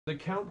The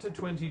count to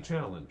 20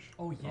 challenge.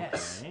 Oh,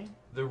 yes. Okay.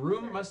 The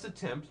room must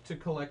attempt to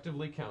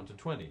collectively count to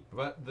 20,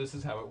 but this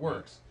is how it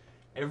works.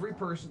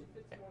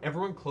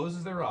 Everyone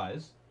closes their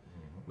eyes.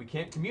 We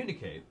can't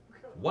communicate.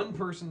 One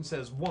person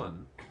says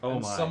 1,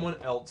 and someone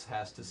else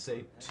has to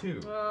say 2.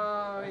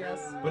 Oh,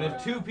 yes. But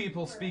if 2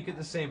 people speak at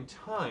the same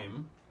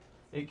time,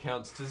 it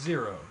counts to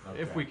 0.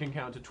 Okay. If we can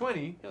count to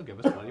 20, he'll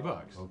give us 20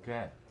 bucks.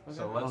 Okay.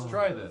 So let's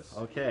try this.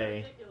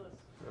 Okay.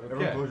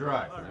 Everyone close your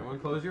eyes. Everyone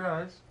close your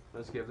eyes.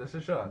 Let's give this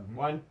a shot.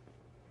 1,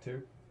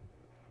 2,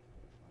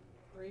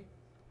 3,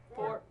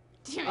 4.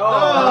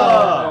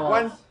 Oh!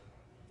 1,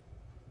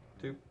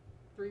 2,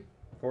 3,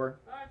 4,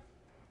 5,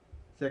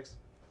 6,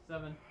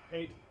 7,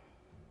 8,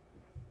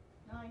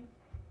 9,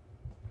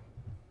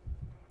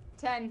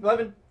 10,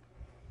 11,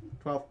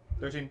 12,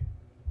 13,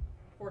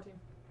 14,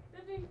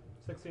 15,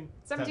 16,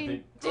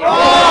 17.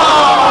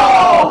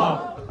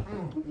 Oh!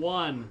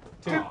 1.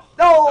 2.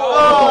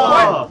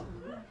 Oh!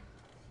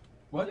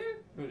 What?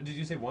 Did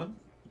you say 1?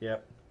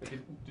 Yep. Okay,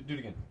 do it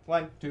again.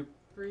 1, 2,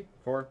 3,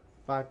 4,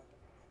 5,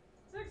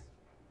 6,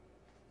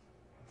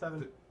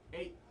 7,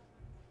 8,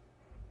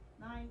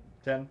 9,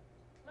 10,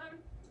 11,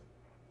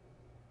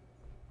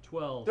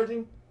 12.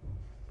 13,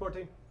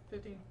 14,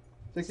 15,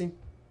 16,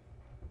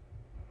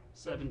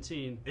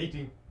 17.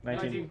 18,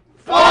 19.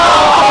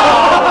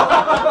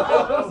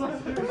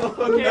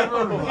 Okay,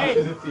 hey,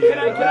 can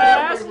I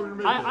ask?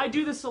 I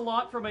do this a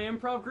lot for my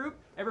improv group.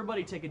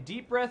 Everybody take a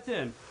deep breath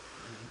in.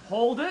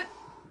 Hold it.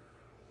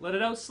 Let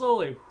it out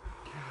slowly.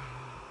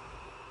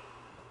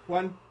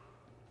 1,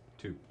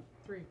 2,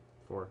 3,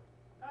 4,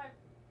 5,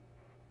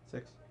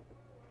 6,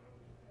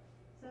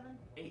 7,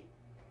 8,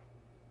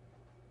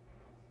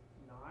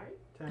 9,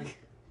 10,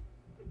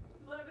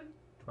 11,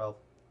 12,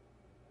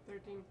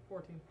 13,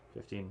 14,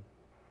 15,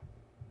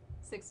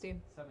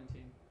 16.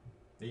 17,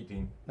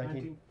 18,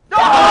 19.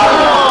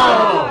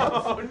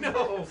 Oh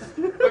no!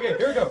 Okay,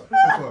 here we go.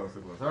 Close,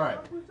 close. All right.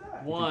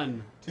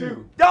 1.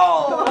 2.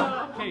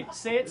 Okay,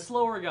 say it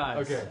slower, guys.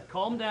 Okay.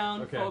 Calm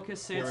down, Okay.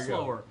 focus, say Here it we go.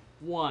 slower.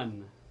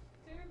 1.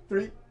 2,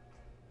 3,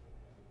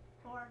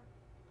 4,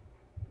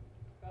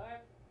 5,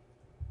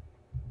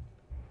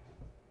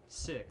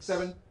 6.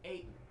 7,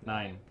 8.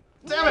 9.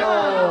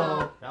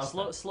 Oh!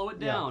 Slow it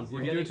down. If We're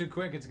you do getting it too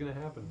quick, it's gonna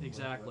happen.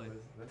 exactly.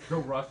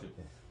 Don't rush it.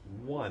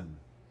 1,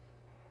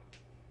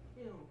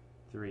 2,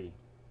 3,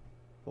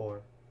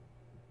 4,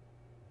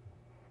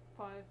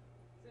 5,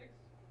 6,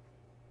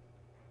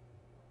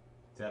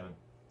 7.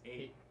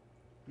 8,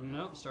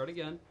 No, start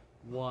again.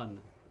 1.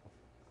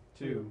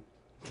 2,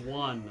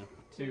 1.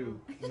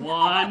 2,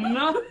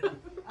 1.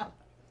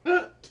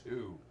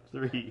 2,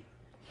 3,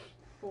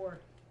 4,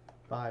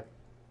 5,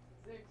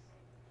 6,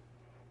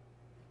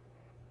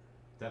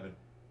 7,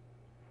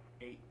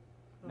 8,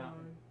 9.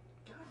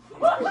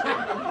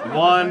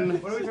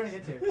 1. What are we trying to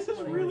get to? This is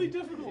really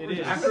difficult. It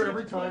is. After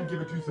every time, give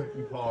a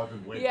 2-second pause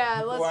and wait.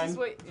 Yeah, let's 1. just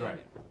wait. That's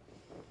right.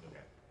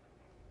 Okay.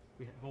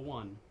 We have a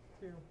 1.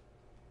 2,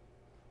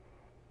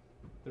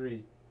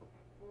 3,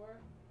 4,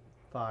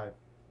 5,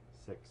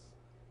 6,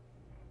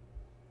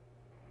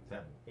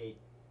 7. 8,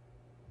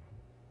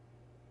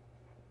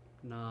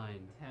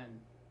 9.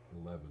 10,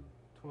 11,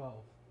 12,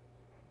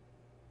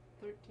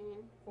 13,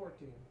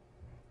 14,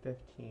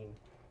 15,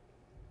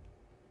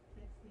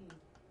 16,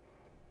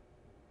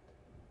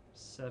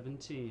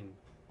 17.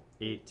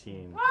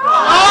 18.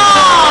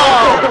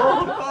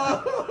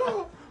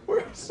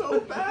 We're so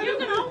bad. You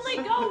can only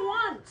go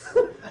once.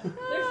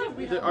 There should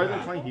be. Are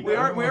there 20 people?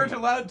 We aren't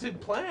allowed to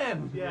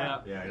plan.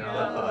 Yeah. Yeah, I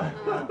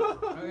know.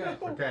 Okay.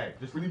 Okay,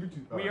 just leave it to.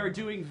 We are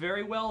doing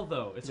very well,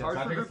 though. It's Yeah, hard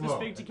try for to a take it group this slow.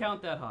 big to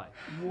count that high.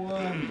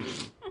 1,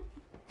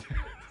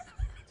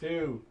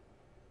 2,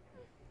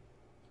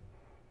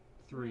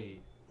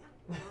 3.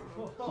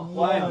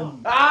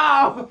 1.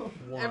 Ow!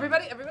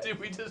 Everybody? Did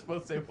we just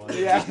both say 1?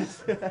 Yeah.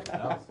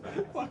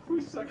 Fuck,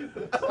 we suck at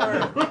this.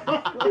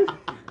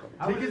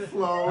 Take it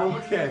slow.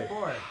 Okay.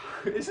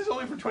 This is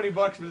only for $20,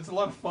 but it's a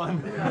lot of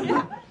fun.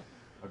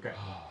 Okay.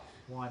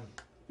 1,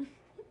 2,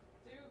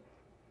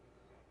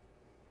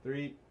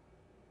 3,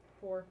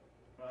 4,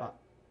 5,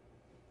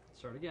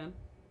 Start again.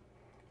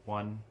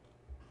 1.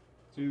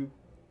 2,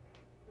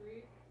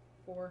 3,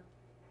 4,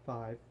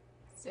 5,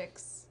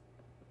 6.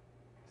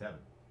 7.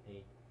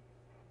 8,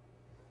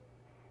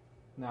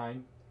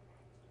 9,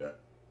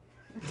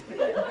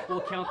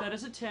 We'll count that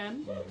as a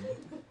 10.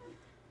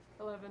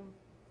 11,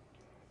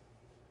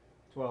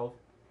 12,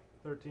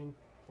 13,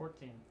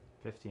 14,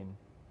 15.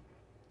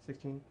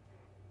 16,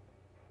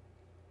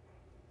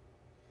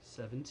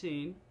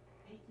 17.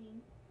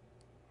 18,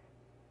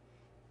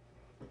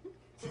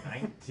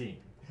 19.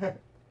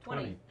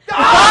 20.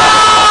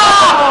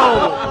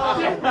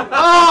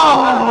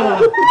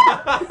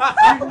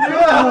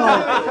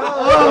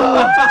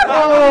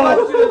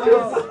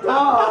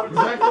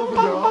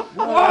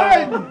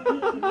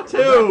 One,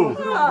 2,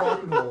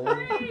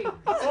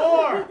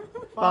 4,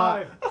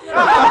 5.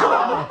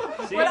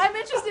 What I'm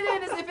interested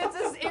in is if it's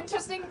as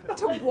interesting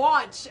to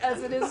watch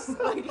as it is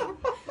like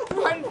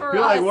fun for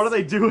You're us. like, what are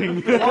they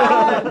doing?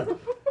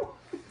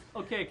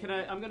 Okay, Okay,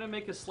 I'm gonna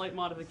make a slight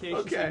modification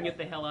so we Okay. can get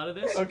the hell out of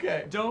this.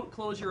 Okay. Don't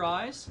close your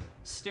eyes.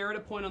 Stare at a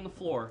point on the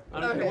floor. I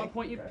don't care what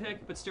point you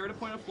pick, but stare at a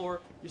point on the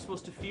floor. You're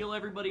supposed to feel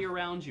everybody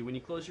around you. When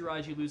you close your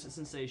eyes, you lose the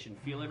sensation.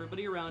 Feel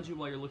everybody around you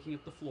while you're looking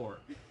at the floor.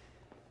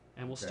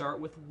 And we'll start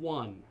with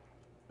 1.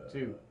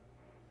 2.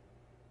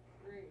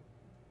 3.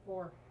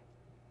 4.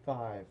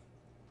 5.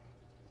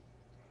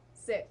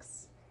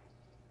 6.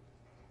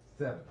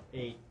 7.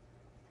 8.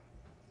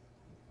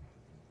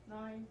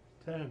 9.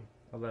 10.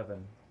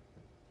 11.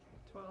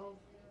 12.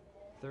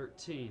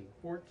 13.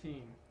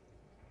 14.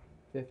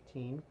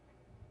 15.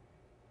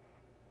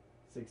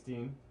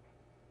 16.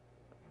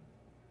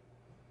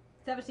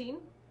 17.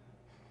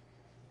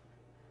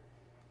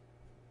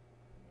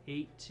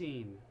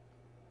 18.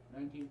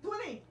 19.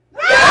 20.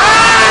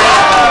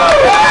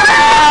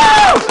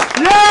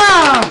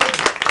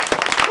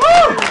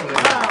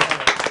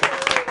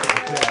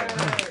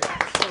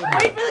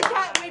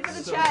 Wait for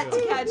the chat to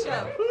catch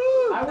up.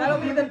 That'll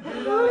be the. This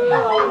will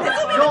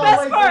be the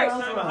best part.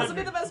 This will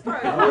be the best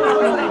part.